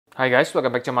Hi guys,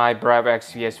 welcome back to my Brave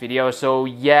XVS video. So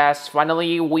yes,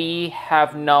 finally we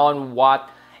have known what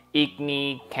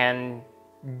Ygni can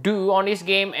do on this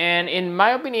game, and in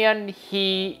my opinion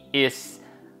he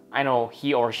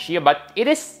or she, but it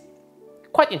is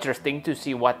quite interesting to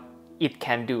see what it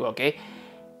can do. Okay,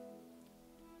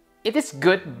 it is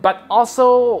good but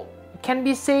also can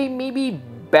be say maybe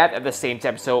bad at the same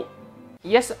time. So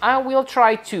yes, I will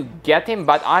try to get him,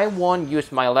 but I won't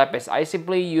use my lapis. I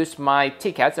simply use my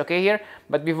tickets, okay, here.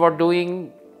 But before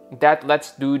doing that,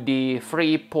 let's do the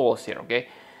free pulls here, okay?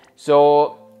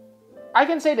 So I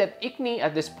can say that Ygni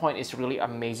at this point is really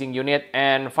amazing unit,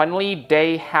 and finally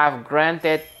they have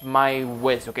granted my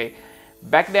wish, okay?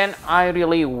 Back then, I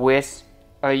really wish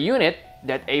a unit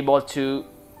that able to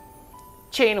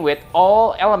chain with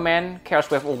all element Chaos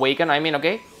Wave Awaken,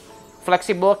 okay?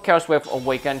 Flexible Chaos Wave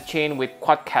Awaken chain with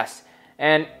quad cast,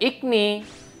 and Ygni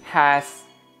has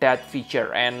that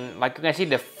feature. And like you can see,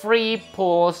 the free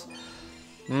pulls,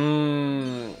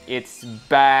 it's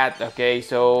bad. Okay,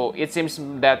 so it seems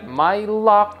that my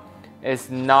luck is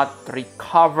not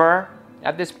recover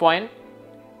at this point.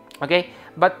 Okay,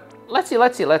 but let's see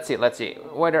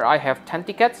whether I have 10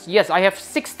 tickets. Yes, I have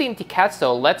 16 tickets,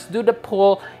 so let's do the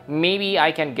pull. Maybe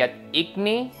I can get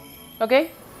Ygni.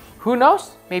 Okay, who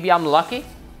knows? Maybe I'm lucky.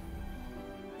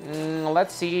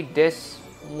 Let's see this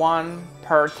 1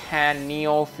 per 10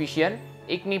 Neo Fusion.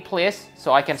 Ygni, please,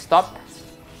 so I can stop.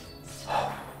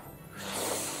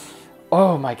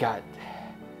 Oh my god.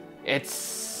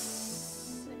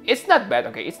 It's not bad,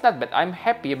 okay? It's not bad. I'm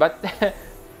happy, but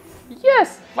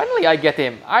yes, finally I get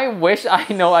him. I wish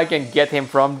I know I can get him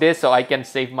from this so I can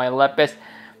save my lapis,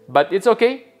 but it's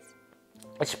okay.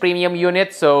 It's premium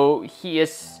unit, so he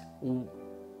is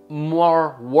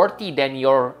more worthy than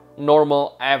your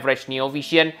normal average Neo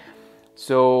Vision.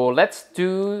 So let's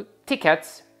do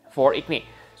tickets for Ygni.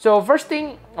 So first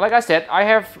thing, like I said,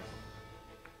 I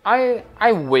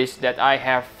wish that I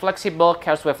have flexible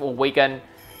Chaos Wave Awaken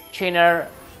Chainer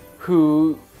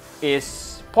who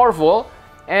is powerful,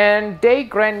 and they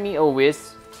grant me a wish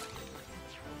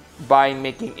by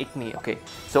making Ygni. Okay,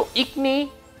 so Ygni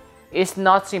is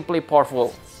not simply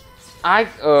powerful.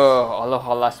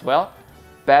 Allah as well.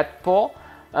 Bad pull.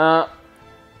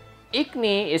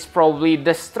 Ygni is probably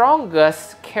the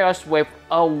strongest Chaos Wave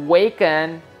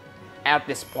Awaken at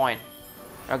this point.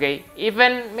 Okay,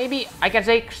 even maybe I can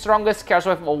say strongest Chaos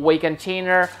Wave Awaken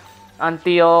chainer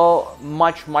until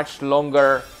much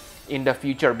longer in the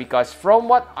future, because from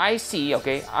what I see,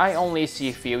 okay, I only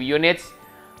see few units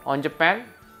on Japan.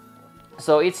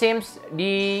 So it seems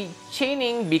the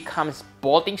chaining becomes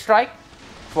bolting strike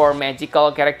for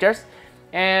magical characters,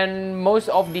 and most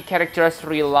of the characters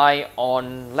rely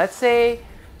on, let's say,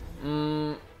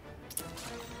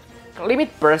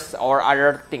 limit burst or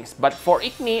other things. But for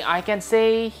Ygni, I can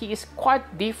say he is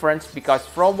quite different, because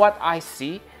from what I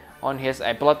see on his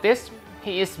abilities,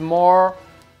 he is more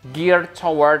geared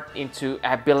toward into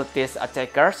abilities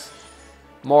attackers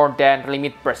more than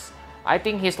limit burst. I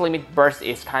think his limit burst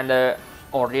is kinda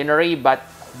ordinary, but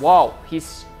wow,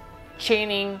 his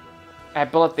chaining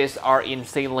abilities are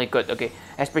insanely good, okay,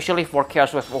 especially for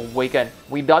Chaos Wave Awaken.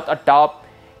 Without a doubt,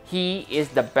 he is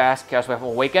the best Chaos Wave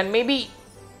Awaken. Maybe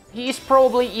he is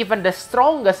probably even the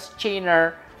strongest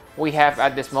chainer we have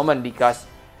at this moment, because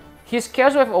his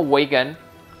Chaos Wave Awaken,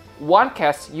 one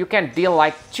cast, you can deal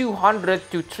like 200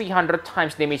 to 300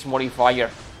 times damage modifier.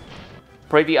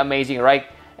 Pretty amazing, right?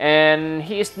 And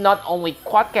he is not only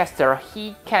quad caster,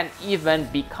 he can even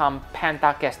become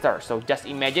pentacaster. So just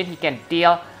imagine, he can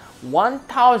deal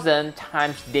 1000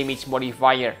 times damage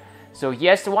modifier. So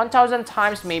yes, 1000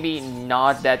 times maybe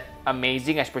not that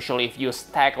amazing, especially if you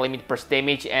stack limit burst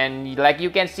damage, and like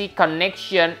you can see,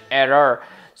 connection error.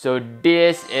 So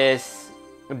this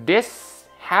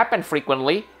happen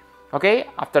frequently. Okay,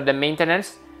 after the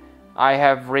maintenance, I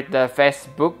have read the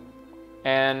Facebook,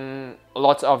 and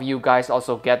lots of you guys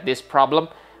also get this problem.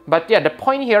 But yeah, the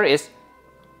point here is,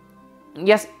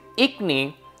 yes,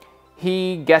 Ygni,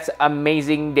 he gets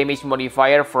amazing damage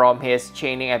modifier from his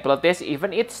chaining abilities.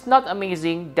 Even it's not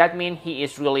amazing, that means he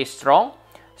is really strong.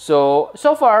 So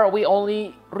far we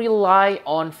only rely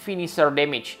on finisher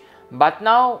damage, but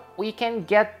now we can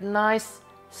get nice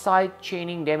side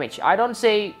chaining damage. I don't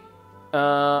say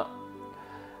that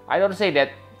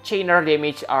chainer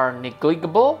damage are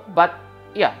negligible, but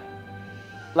yeah,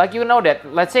 like you know that,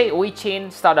 let's say we chain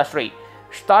Stardust Ray.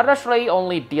 Stardust Ray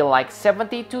only deal like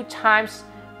 72 times,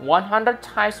 100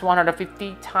 times,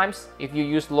 150 times if you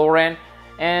use Loren,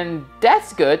 and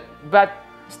that's good. But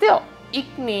still,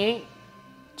 Ygni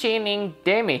chaining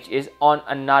damage is on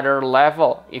another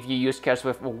level if you use Chaos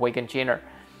Wave Awaken Chainer.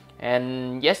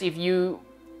 And yes, if you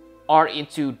are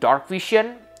into dark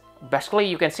vision,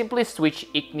 basically you can simply switch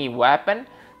Ygni weapon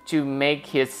to make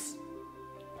his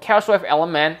Chaos Wave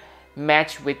element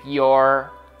match with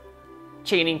your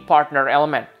chaining partner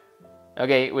element.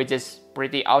 Okay, which is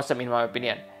pretty awesome in my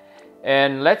opinion.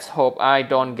 And let's hope I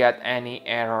don't get any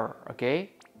error. Okay,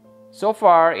 so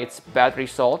far it's bad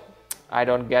result. I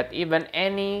don't get even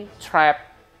any trap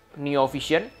Neo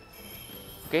Vision.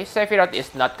 Okay, Sephiroth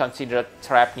is not considered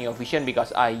trap Neo Vision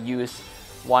because I use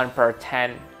 1 per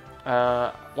 10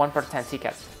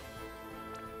 tickets.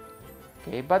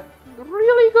 Okay, but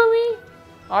really, Gumi?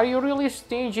 Are you really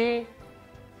stingy?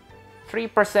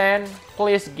 3%,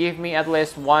 please give me at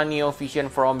least 1 Neo Vision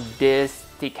from these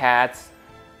tickets.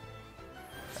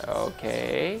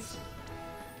 Okay.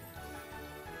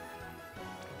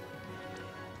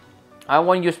 I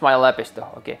won't use my Lapis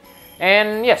though, okay.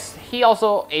 And yes, he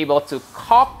also able to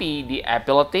copy the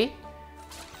ability.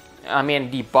 I mean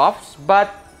the buffs,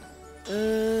 but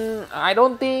I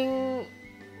don't think,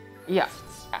 yeah,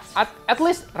 at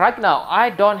least right now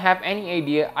I don't have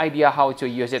any idea how to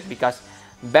use it, because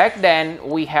back then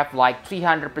we have like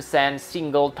 300%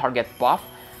 single target buff,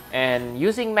 and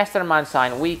using Mastermind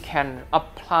Sign we can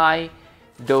apply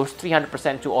those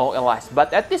 300% to all allies.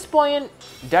 But at this point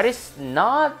there is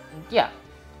not, yeah,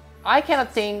 I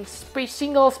cannot think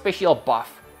single special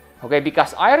buff, okay,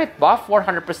 because Irit buff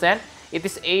 100%, it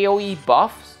is AoE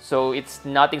buff, so it's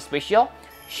nothing special.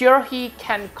 Sure, he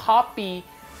can copy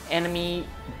enemy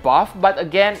buff, but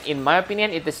again, in my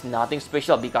opinion, it is nothing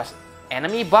special because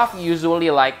enemy buff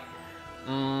usually like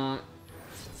 30%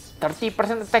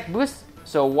 attack boost.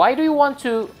 So why do you want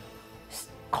to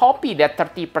copy that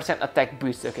 30% attack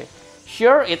boost? Okay,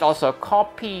 sure, it also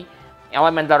copy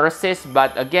elemental resist,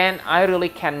 but again, I really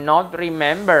cannot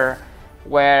remember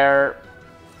where,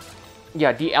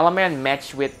 yeah, the element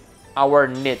match with our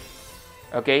need.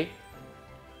 Okay,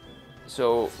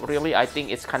 so really I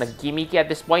think it's kind of gimmicky at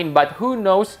this point, but who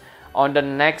knows, on the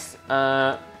next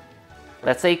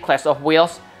let's say Clash of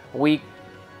Wheels, we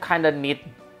kind of need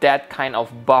that kind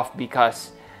of buff,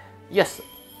 because yes,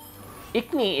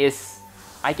 Ygni is,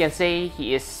 I can say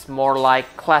he is more like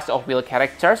Clash of Wheels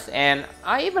characters, and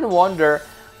I even wonder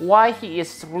why he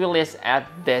is released at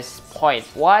this point.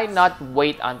 Why not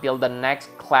wait until the next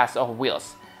Clash of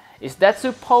Wheels? Is that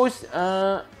supposed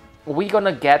we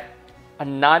gonna get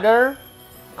another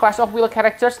Clash of Wheels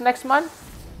characters next month?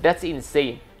 That's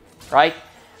insane, right?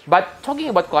 But talking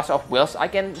about Clash of Wheels, I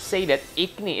can say that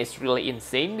Ygni is really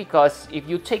insane, because if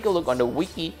you take a look on the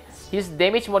wiki, his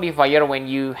damage modifier when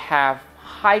you have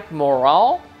high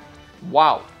morale,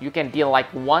 wow, you can deal like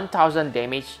 1000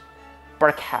 damage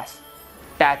per cast.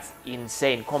 That's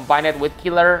insane. Combined with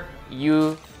killer,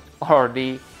 you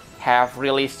already have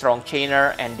really strong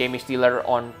chainer and damage dealer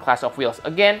on Clash of Wheels.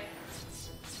 Again,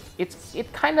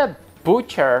 it kind of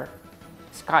butcher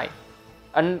Sky.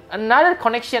 Another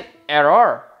connection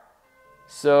error.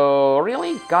 So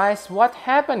really guys, what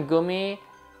happened, Gumi?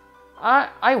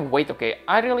 I wait, okay,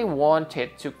 I really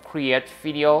wanted to create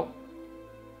video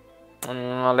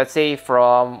let's say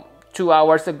from 2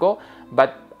 hours ago,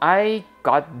 but I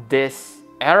got this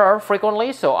error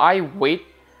frequently, so I wait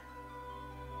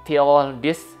till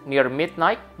this near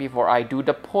midnight before I do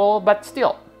the poll, but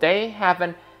still they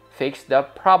haven't fixed the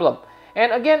problem.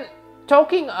 And again,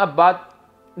 talking about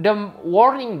the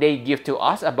warning they give to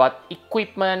us about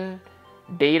equipment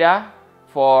data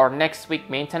for next week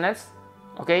maintenance,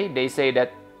 okay, they say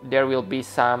that there will be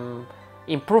some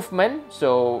improvement,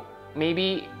 so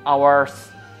maybe our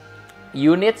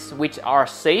units which are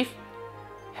safe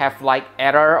have like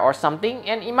error or something,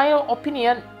 and in my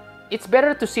opinion it's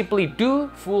better to simply do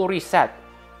full reset,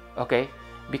 okay,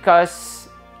 because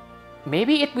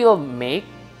maybe it will make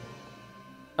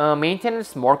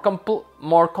maintenance more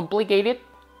complicated.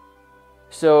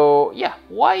 So yeah,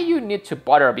 why you need to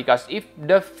bother? Because if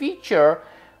the feature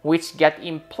which get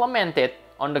implemented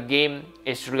on the game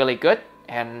is really good,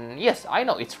 and yes, I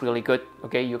know it's really good,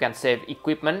 okay, you can save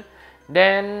equipment,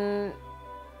 then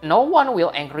no one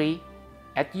will angry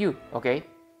at you, okay?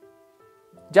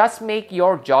 Just make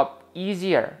your job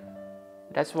easier.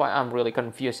 That's why I'm really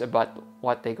confused about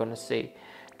what they're gonna say.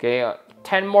 Okay,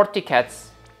 10 more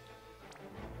tickets.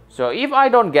 So if I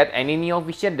don't get any Neo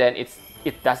Vision, then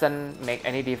it doesn't make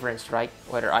any difference, right?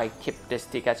 Whether I keep these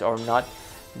tickets or not.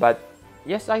 But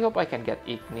yes, I hope I can get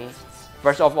Ygni.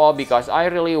 First of all, because I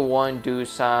really want to do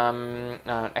some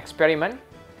experiment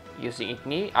using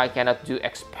Ygni. I cannot do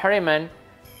experiment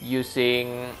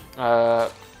using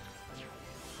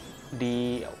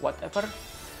the whatever,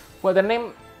 what the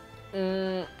name,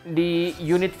 the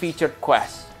unit featured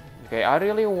quest. Okay, I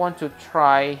really want to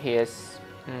try his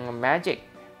magic.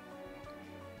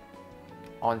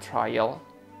 on trial.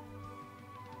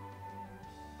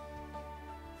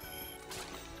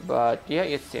 But yeah,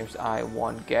 it seems I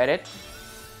won't get it.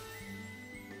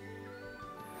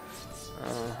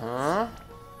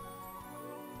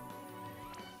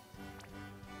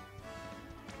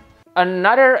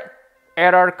 Another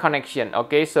error connection.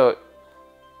 Okay, so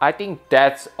I think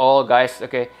that's all, guys.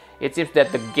 Okay, it seems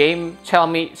that the game tell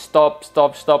me stop,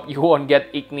 stop, stop. You won't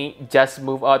get Ygni. Just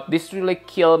move out. This really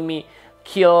kill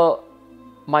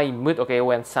my mood. Okay,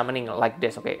 when summoning like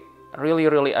this. Okay,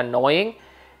 really annoying.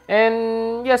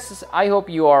 And yes, I hope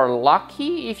you are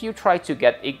lucky if you try to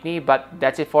get Ygni. But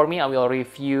that's it for me. I will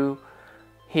review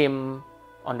him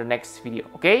on the next video.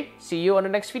 Okay, see you on the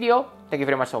next video. Thank you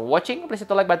very much for watching. Please hit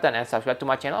the like button and subscribe to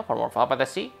my channel for more Final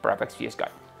Fantasy Prep videos,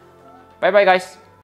 guys. Bye bye, guys.